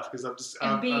vocal enough, because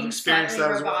I've experienced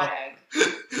that robotic. As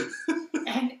well.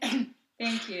 and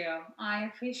thank you. I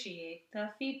appreciate the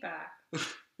feedback.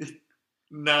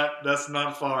 That's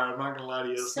not far. I'm not gonna lie to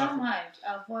you. So much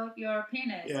of what your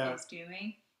penis is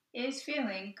doing is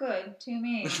feeling good to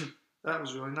me. That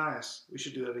was really nice. We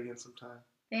should do that again sometime.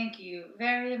 Thank you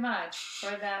very much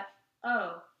for that.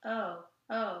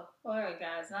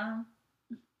 Orgasm.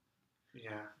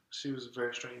 Yeah, she was a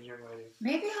very strange young lady.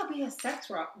 Maybe I'll be a sex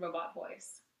robot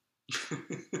voice.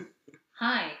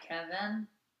 Hi, Kevin.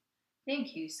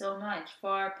 Thank you so much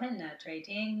for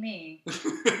penetrating me.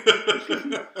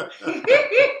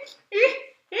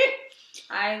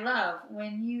 I love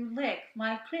when you lick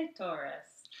my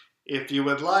clitoris. If you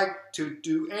would like to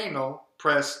do anal,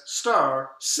 press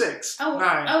star 6 9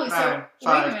 9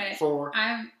 5 4.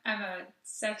 I'm a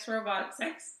sex robot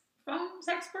sex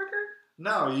worker?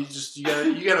 No, you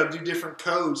gotta do different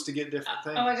codes to get different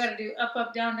things. Oh, I gotta do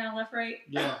up, down, left, right?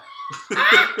 Yeah.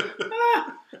 I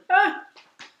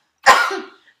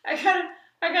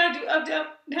gotta do up,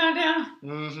 down.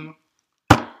 Mm-hmm.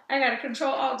 I gotta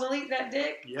control, alt, delete that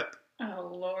dick. Yep. Oh,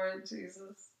 Lord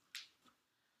Jesus.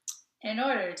 In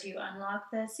order to unlock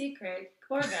the secret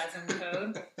orgasm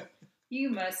code,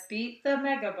 you must beat the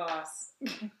Mega Boss.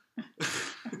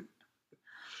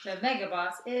 The Mega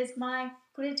Boss is my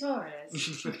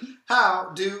clitoris.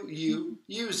 How do you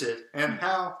use it? And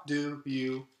how do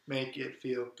you make it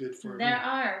feel good for There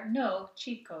are no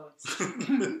cheat codes.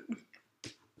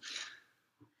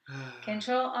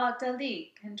 Control, alt,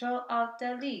 delete. Control, alt,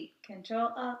 delete. Control,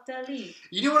 alt, delete.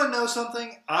 You want to know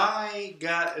something? I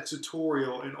got a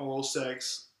tutorial in oral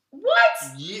sex. What?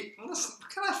 Yeah,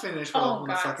 can I finish what I'm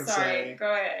going to fucking say?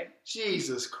 Go ahead.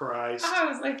 Jesus Christ. I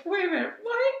was like, wait a minute,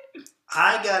 what?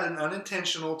 I got an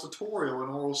unintentional tutorial in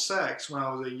oral sex when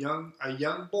I was a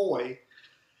young boy,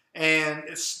 and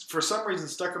it's for some reason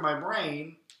stuck in my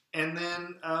brain. And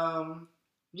then,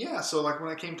 so like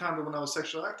when it came time to when I was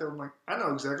sexually active, I'm like, I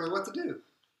know exactly what to do.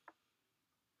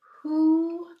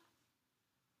 Who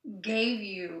gave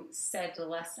you said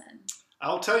lesson?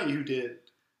 I'll tell you who did.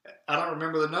 I don't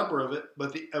remember the number of it,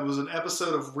 but it was an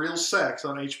episode of Real Sex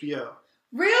on HBO.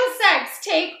 Real Sex,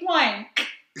 take 1.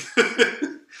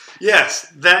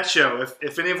 Yes, that show.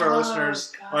 If any of our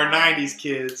listeners are 90s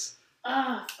kids,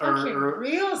 or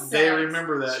Real Sex, they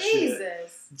remember that Jesus.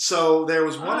 Shit. So there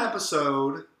was one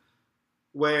episode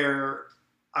where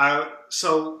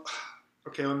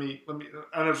okay, let me. I know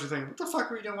what you're thinking. What the fuck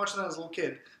were you doing watching that as a little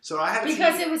kid? So I had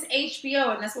it was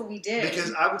HBO, and that's what we did.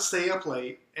 Because I would stay up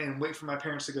late and wait for my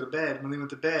parents to go to bed. When they went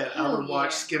to bed, I would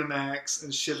watch Skinamax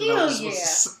and shit that I was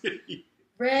supposed to see.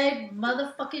 Red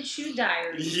motherfucking Shoe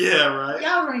Diaries. Yeah, right.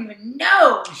 Y'all don't even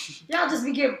know. Y'all just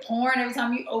be getting porn every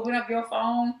time you open up your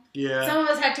phone. Yeah. Some of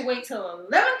us had to wait till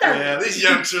 11:30. Yeah, these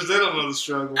youngsters, they don't know the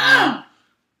struggle.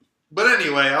 But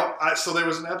anyway, so there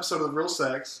was an episode of Real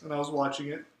Sex, and I was watching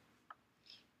it.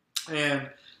 And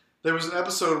there was an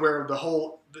episode where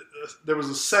there was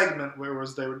a segment where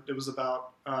it was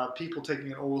about people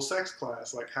taking an oral sex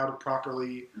class, like how to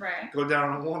properly go down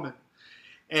on a woman.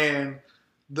 And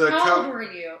how old were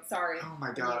you? Sorry. Oh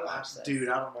my God, dude,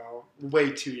 I don't know.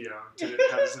 Way too young to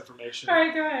have this information. All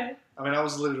right, go ahead. I mean, I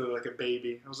was literally like a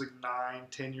baby. I was like 9,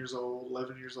 10 years old,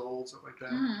 11 years old, something like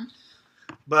that.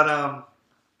 But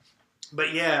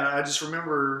yeah, I just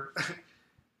remember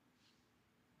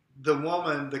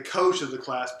the coach of the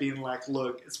class, being like,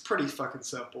 "Look, it's pretty fucking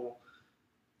simple.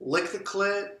 Lick the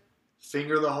clit,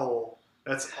 finger the hole.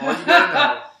 That's all you gotta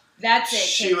know." That's it.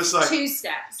 She was like 2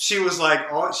 steps. She was like,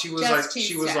 the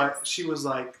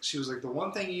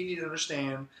one thing you need to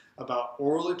understand about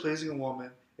orally pleasing a woman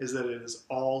is that it is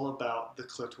all about the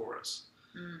clitoris.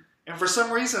 And for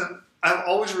some reason, I've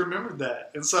always remembered that.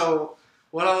 And so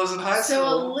when I was in high school, so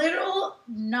a little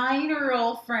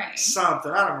 9-year-old Frank,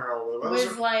 something, I don't remember how old I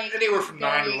was like anywhere from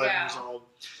 9 to 11 years old.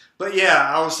 But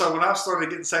yeah, so when I started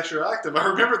getting sexually active, I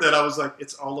remember that I was like,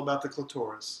 it's all about the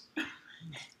clitoris.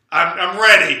 I'm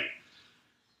ready.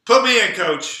 Put me in,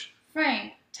 coach.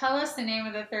 Frank, tell us the name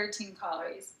of the 13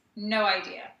 calories. No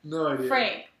idea. No idea.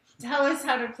 Frank, tell us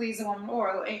how to please a woman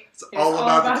orally. It's all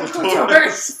about the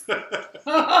clitoris.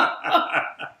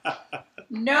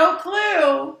 No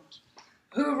clue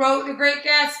who wrote The Great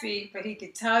Gatsby, but he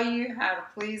could tell you how to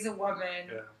please a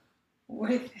woman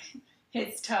with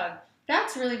his tongue.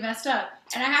 That's really messed up.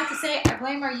 And I have to say, I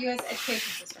blame our U.S.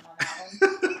 education system on that one.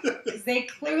 Because they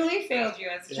clearly failed you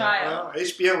as a child. Well,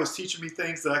 HBO was teaching me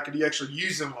things that I could actually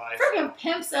use in life. Freaking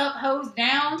pimps up, hoes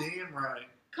down. Damn right.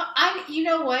 You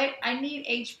know what? I need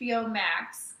HBO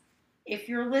Max, if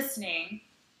you're listening,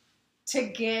 to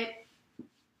get...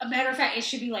 A matter of fact, it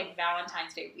should be like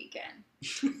Valentine's Day weekend.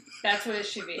 That's what it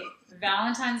should be.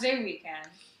 Valentine's Day weekend,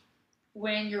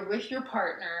 when you're with your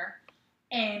partner,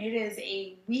 and it is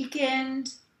a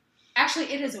weekend.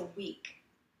 Actually, it is a week.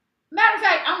 Matter of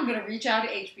fact, I'm going to reach out to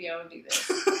HBO and do this.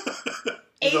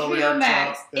 HBO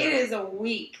Max, it is a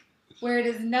week where it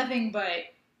is nothing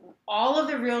but all of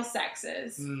the real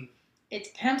sexes. It's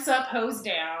pimps up, hoes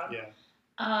down. Yeah.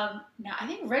 Now, I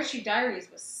think Red Shoe Diaries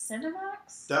was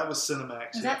Cinemax. That was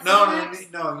Cinemax. Is that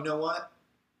Cinemax? No, you know what?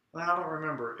 I don't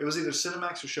remember. It was either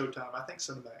Cinemax or Showtime. I think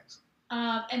Cinemax.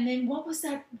 And then what was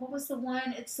that? What was the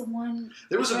one? It's the one.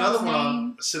 There was another one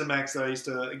on Cinemax that I used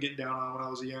to get down on when I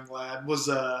was a young lad. Was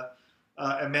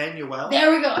Emmanuel?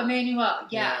 There we go, Emmanuel.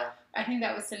 Yeah, I think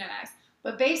that was Cinemax.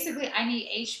 But basically, I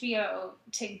need HBO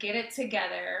to get it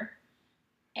together,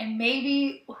 and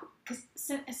maybe because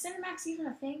is Cinemax even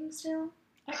a thing still?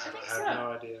 I think so. I have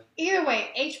no idea. Either way,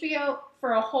 HBO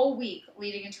for a whole week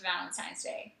leading into Valentine's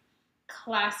Day.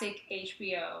 Classic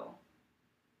HBO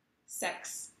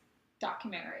sex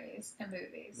documentaries and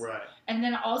movies. Right. And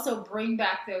then also bring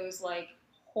back those like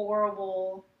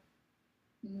horrible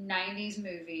 90s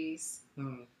movies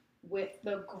with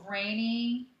the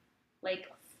grainy,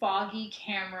 like foggy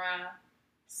camera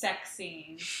sex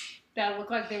scenes that look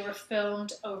like they were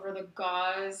filmed over the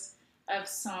gauze of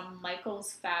some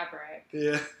Michaels fabric.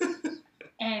 Yeah.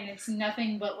 And it's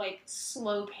nothing but like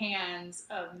slow pans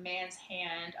of man's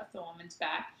hand up the woman's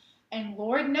back. And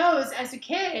Lord knows, as a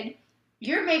kid,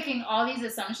 you're making all these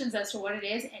assumptions as to what it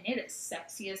is, and it is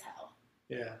sexy as hell.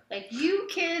 Yeah. Like, you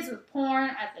kids with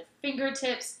porn at the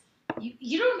fingertips,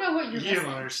 you don't know what you're missing. You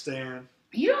don't understand.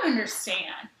 You don't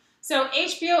understand. So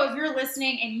HBO, if you're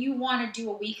listening and you want to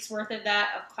do a week's worth of that,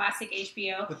 of classic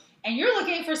HBO, and you're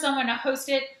looking for someone to host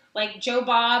it, like Joe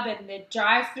Bob and the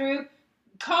drive-thru,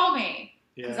 call me.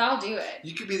 Because I'll do it.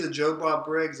 You could be the Joe Bob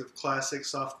Briggs of classic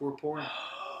softcore porn.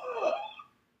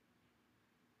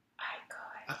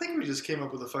 I think we just came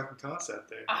up with a fucking concept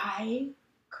there. I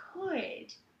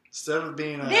could. Instead of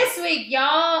being this week,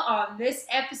 y'all, on this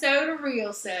episode of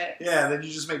Real Sex. Yeah, then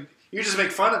you just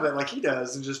make fun of it like he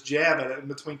does and just jab at it in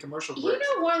between commercial breaks.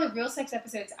 You know, one of the Real Sex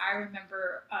episodes I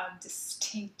remember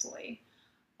distinctly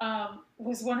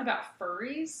was one about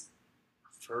furries.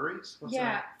 Furries? What's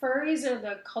that? Furries are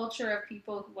the culture of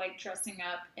people who like dressing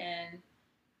up in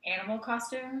animal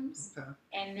costumes,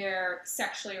 and they're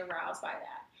sexually aroused by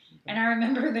that. Okay. And I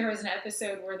remember there was an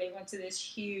episode where they went to this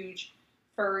huge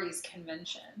furries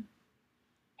convention,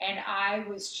 and I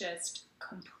was just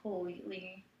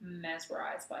completely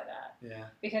mesmerized by that. Yeah.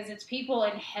 Because it's people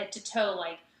in head to toe,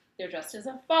 like they're dressed as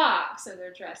a fox, or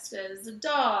they're dressed as a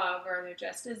dog, or they're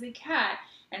dressed as a cat.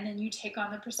 And then you take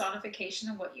on the personification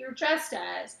of what you're dressed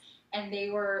as. And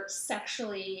they were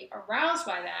sexually aroused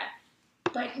by that.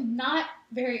 But not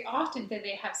very often did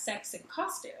they have sex in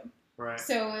costume. Right.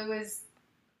 So it was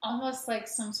almost like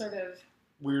some sort of...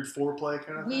 weird foreplay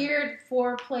kind of thing? Weird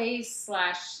foreplay /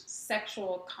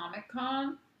 sexual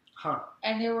Comic-Con. Huh.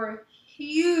 And there were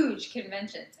huge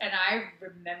conventions. And I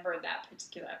remember that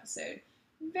particular episode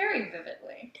very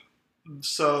vividly.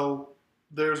 So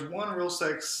there's one Real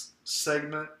Sex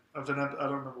segment of I don't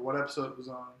remember what episode it was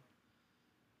on.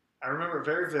 I remember it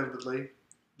very vividly.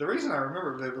 the reason I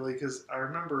remember it vividly because I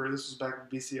remember this was back when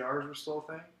VCRs were still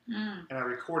a thing, and I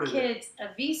recorded Kids, a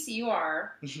VCR.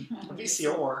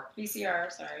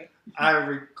 VCR, sorry. I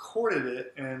recorded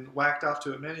it and whacked off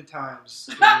to it many times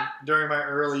during my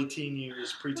early teen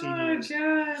years, preteen years. Oh,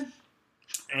 God.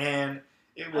 And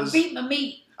it was... I beat my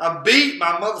meat. I beat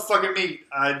my motherfucking meat.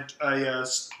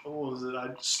 What was it? I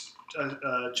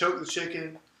choked the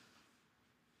chicken,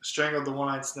 strangled the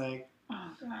one-eyed snake. Oh,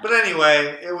 God. But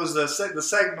anyway, it was the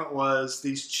segment was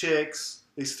these chicks,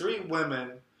 these three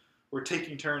women were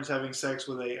taking turns having sex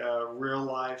with a real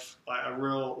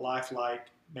lifelike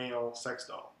male sex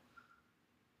doll.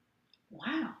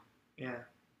 Wow. Yeah.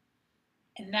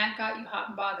 And that got you hot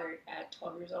and bothered at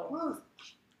 12 years old. Well,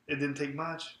 it didn't take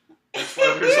much. At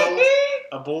 12 years old,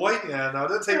 a boy? Yeah, no, it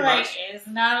didn't take much. It's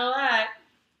not a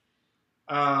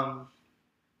lot.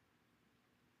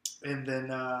 And then,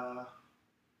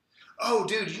 oh,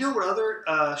 dude, you know what other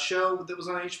show that was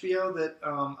on HBO that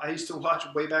I used to watch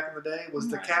way back in the day was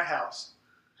The Cat House.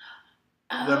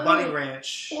 The Bunny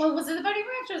Ranch. Well, was it the Bunny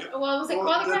Ranch? Or, was it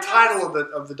called the Cat title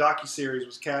House? of the docuseries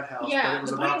was Cat House, but it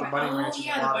was about the Bunny Ranch. Oh,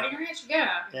 yeah, the Bunny Ranch,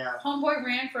 yeah. Yeah. Homeboy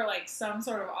ran for, like, some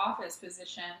sort of office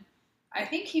position. I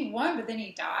think he won, but then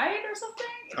he died or something.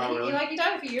 Oh, really? He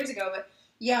died a few years ago, but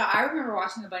yeah, I remember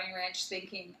watching the Bunny Ranch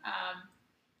thinking,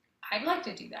 I'd like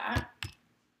to do that.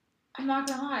 I'm not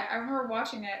gonna lie. I remember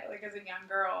watching it, like, as a young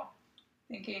girl,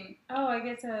 thinking, oh, I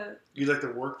get to... You'd like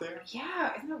to work there?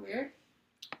 Yeah, isn't that weird?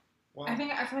 Well, I feel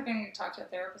like I need to talk to a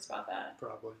therapist about that.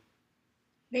 Probably.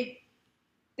 They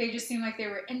just seemed like they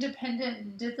were independent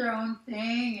and did their own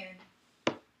thing,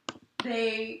 and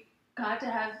they got to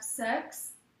have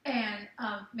sex and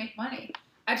make money.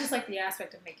 I just like the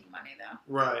aspect of making money, though.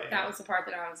 Right. That was the part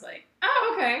that I was like,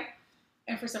 oh, okay.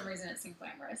 And for some reason, it seemed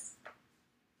glamorous.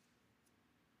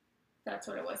 That's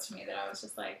what it was to me, that I was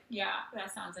just like, yeah,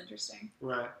 that sounds interesting.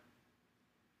 Right.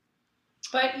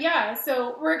 But yeah,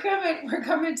 so we're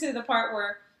coming to the part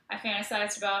where I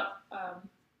fantasized about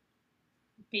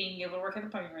being able to work at the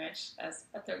Bunny Ranch as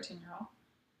a 13-year-old.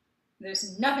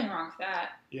 There's nothing wrong with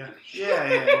that. Yeah.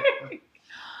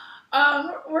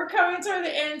 We're coming toward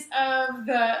the end of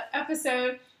the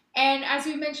episode, and as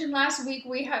we mentioned last week,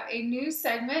 we have a new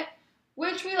segment,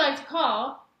 which we like to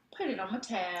call Put It On My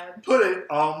Tab. Put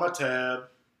it on my tab.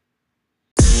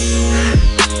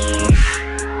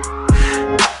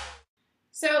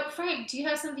 So, Frank, do you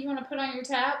have something you want to put on your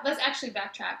tab? Let's actually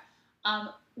backtrack.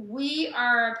 We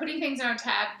are putting things on our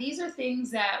tab. These are things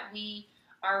that we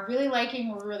are really liking,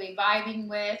 we're really vibing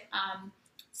with,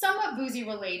 somewhat boozy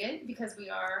related, because we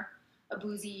are a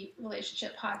boozy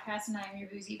relationship podcast, and I am your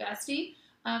boozy bestie.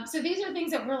 So these are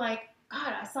things that we're like,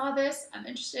 God, I saw this, I'm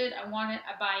interested, I want it,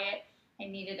 I buy it, I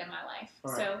need it in my life.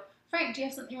 Right. So, Frank, do you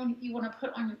have something you want to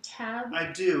put on your tab?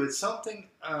 I do. It's something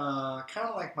kind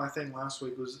of like my thing last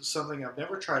week. Was something I've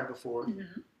never tried before,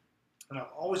 and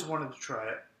I've always wanted to try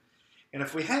it. And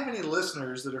if we have any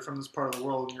listeners that are from this part of the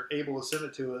world and you're able to send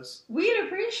it to us, we'd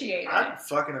appreciate it. I'd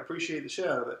fucking appreciate the shit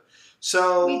out of it.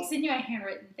 So we'd send you a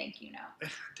handwritten thank you note.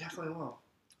 Definitely will.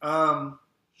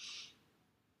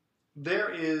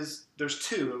 There's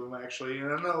two of them actually,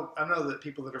 and I know that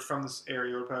people that are from this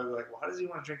area would probably be like, why does he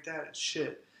want to drink that? It's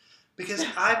shit. Because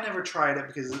I've never tried it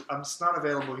because it's not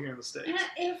available here in the States.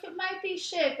 If it might be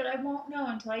shit, but I won't know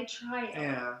until I try it.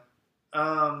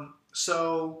 Yeah.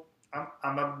 So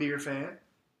I'm a beer fan,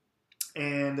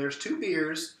 and there's two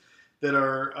beers that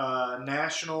are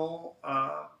national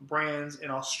brands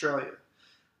in Australia.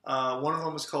 One of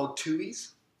them is called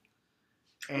Tooheys.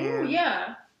 Oh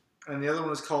yeah. And the other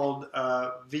one is called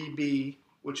VB,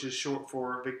 which is short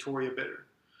for Victoria Bitter.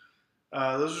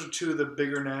 Those are two of the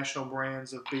bigger national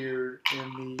brands of beer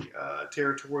in the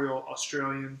territorial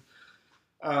Australian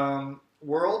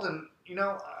world. And,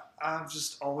 I've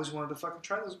just always wanted to fucking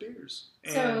try those beers.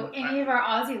 So, any of our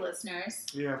Aussie listeners...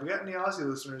 Yeah, if we got any Aussie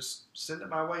listeners, send it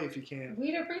my way if you can.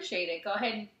 We'd appreciate it. Go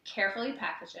ahead and carefully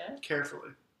package it. Carefully.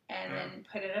 And then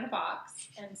put it in a box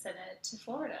and send it to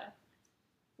Florida.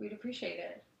 We'd appreciate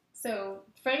it. So,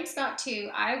 Frank's got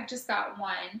two. I've just got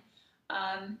one.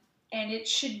 And it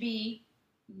should be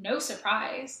no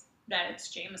surprise that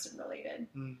it's Jameson related.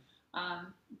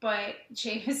 But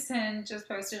Jameson just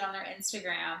posted on their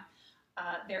Instagram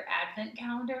their advent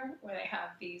calendar, where they have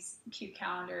these cute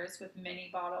calendars with mini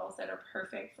bottles that are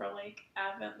perfect for like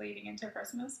advent leading into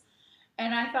Christmas.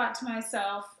 And I thought to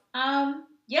myself,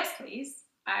 yes, please.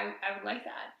 I would like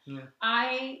that. Yeah.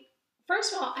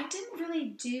 First of all, I didn't really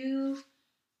do...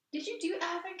 Did you do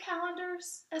advent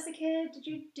calendars as a kid? Did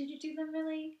you do them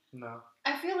really? No.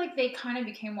 I feel like they kind of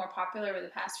became more popular over the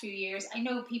past few years. I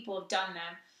know people have done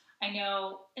them. I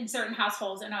know in certain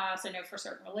households, and I also know for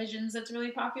certain religions it's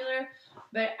really popular.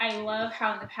 But I love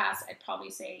how in the past, I'd probably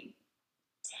say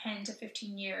 10 to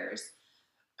 15 years,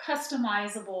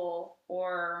 customizable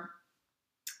or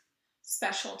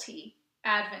specialty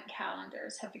advent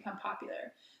calendars have become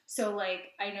popular. So,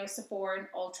 like, I know Sephora and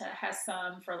Ulta has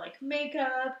some for, like,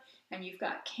 makeup, and you've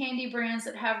got candy brands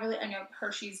that have really, I know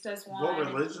Hershey's does one. What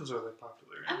religions are they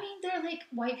popular in? I mean, they're, like,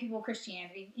 white people,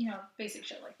 Christianity, basic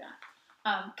shit like that.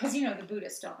 Because, the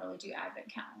Buddhists don't really do advent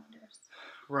calendars.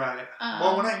 Right.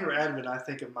 Well, when I hear advent, I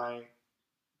think of my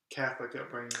Catholic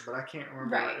upbringing, but I can't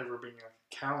remember it ever being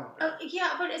a calendar.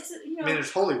 Yeah, but it's, I mean,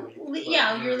 it's Holy Week.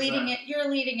 You're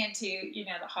leading into,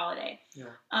 the holiday.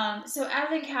 Yeah. So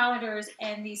advent calendars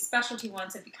and these specialty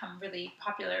ones have become really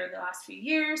popular the last few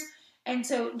years. And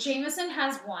so Jameson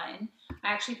has one.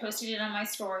 I actually posted it on my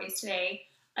stories today.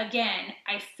 Again,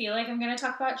 I feel like I'm going to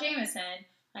talk about Jameson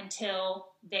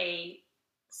until they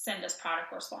send us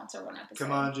product or sponsor one episode.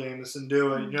 Come on, Jameson,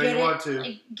 do it. You want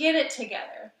to. Get it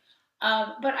together.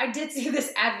 But I did see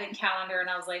this advent calendar, and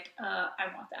I was like, I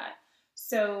want that.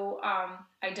 So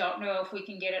I don't know if we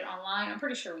can get it online. I'm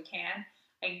pretty sure we can.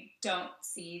 I don't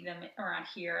see them around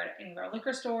here at any of our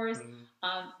liquor stores.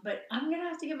 Mm-hmm. But I'm going to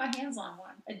have to get my hands on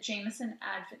one, a Jameson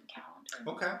advent calendar.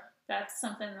 Okay. That's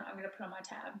something that I'm going to put on my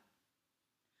tab.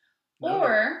 No.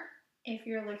 Or if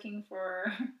you're looking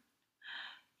for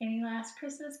any last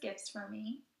Christmas gifts for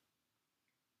me.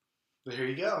 There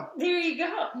you go. There you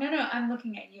go. No, I'm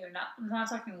looking at you. I'm not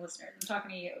talking to listeners. I'm talking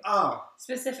to you. Oh.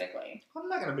 Specifically. I'm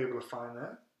not going to be able to find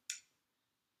that.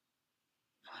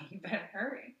 Well, you better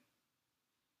hurry.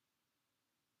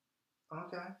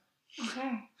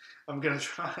 Okay. I'm going to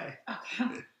try.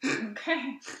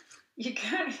 Okay. You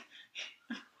got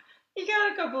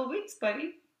a couple of weeks,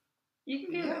 buddy. You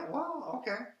can do it. Yeah, wow.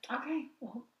 Okay. Okay.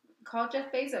 Well, call Jeff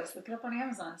Bezos. Look it up on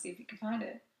Amazon. See if you can find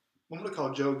it. I'm going to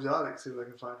call Joe Exotic, see what I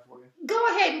can find for you. Go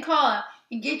ahead and call him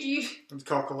and get you... Let's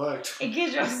call collect. And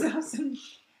get yourself some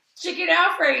Chicken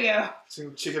Alfredo.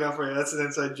 Some Chicken Alfredo. That's an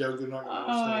inside joke they're not going to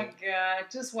understand. Oh, my God.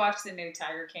 Just watch the new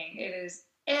Tiger King. It is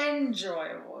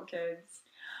enjoyable, kids.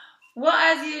 Well,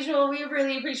 as usual, we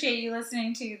really appreciate you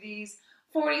listening to these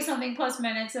 40-something plus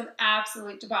minutes of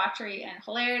absolute debauchery and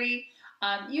hilarity.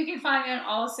 You can find me on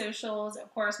all socials.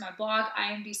 Of course, my blog,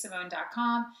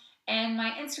 imdsimone.com. And my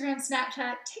Instagram,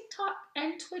 Snapchat, TikTok,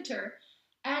 and Twitter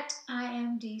at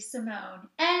imdsimone.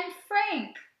 And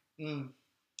Frank,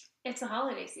 It's a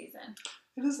holiday season.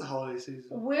 It is the holiday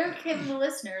season. Where can the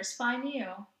listeners find you?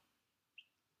 I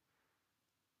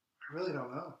really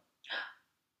don't know.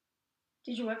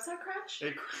 Did your website crash?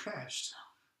 It crashed.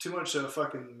 Too much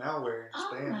fucking malware and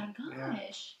spam. Oh my gosh.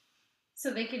 Yeah.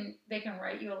 So they can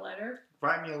write you a letter?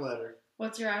 Write me a letter.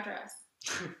 What's your address?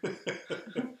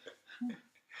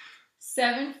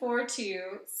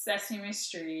 742 Sesame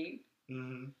Street,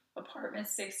 apartment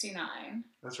 69.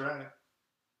 That's right.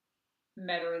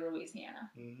 Metairie, Louisiana.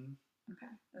 Mm-hmm. Okay,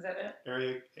 is that it?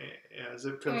 Area,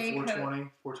 zip code 420.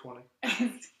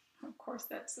 420. Of course,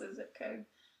 that's the zip code.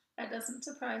 That doesn't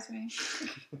surprise me.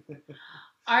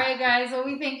 All right, guys. Well,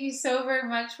 we thank you so very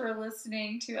much for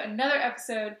listening to another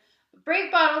episode of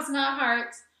Break Bottles, Not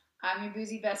Hearts. I'm your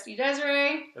boozy bestie,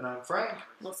 Desiree. And I'm Frank.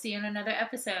 We'll see you in another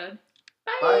episode.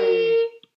 Bye. Bye.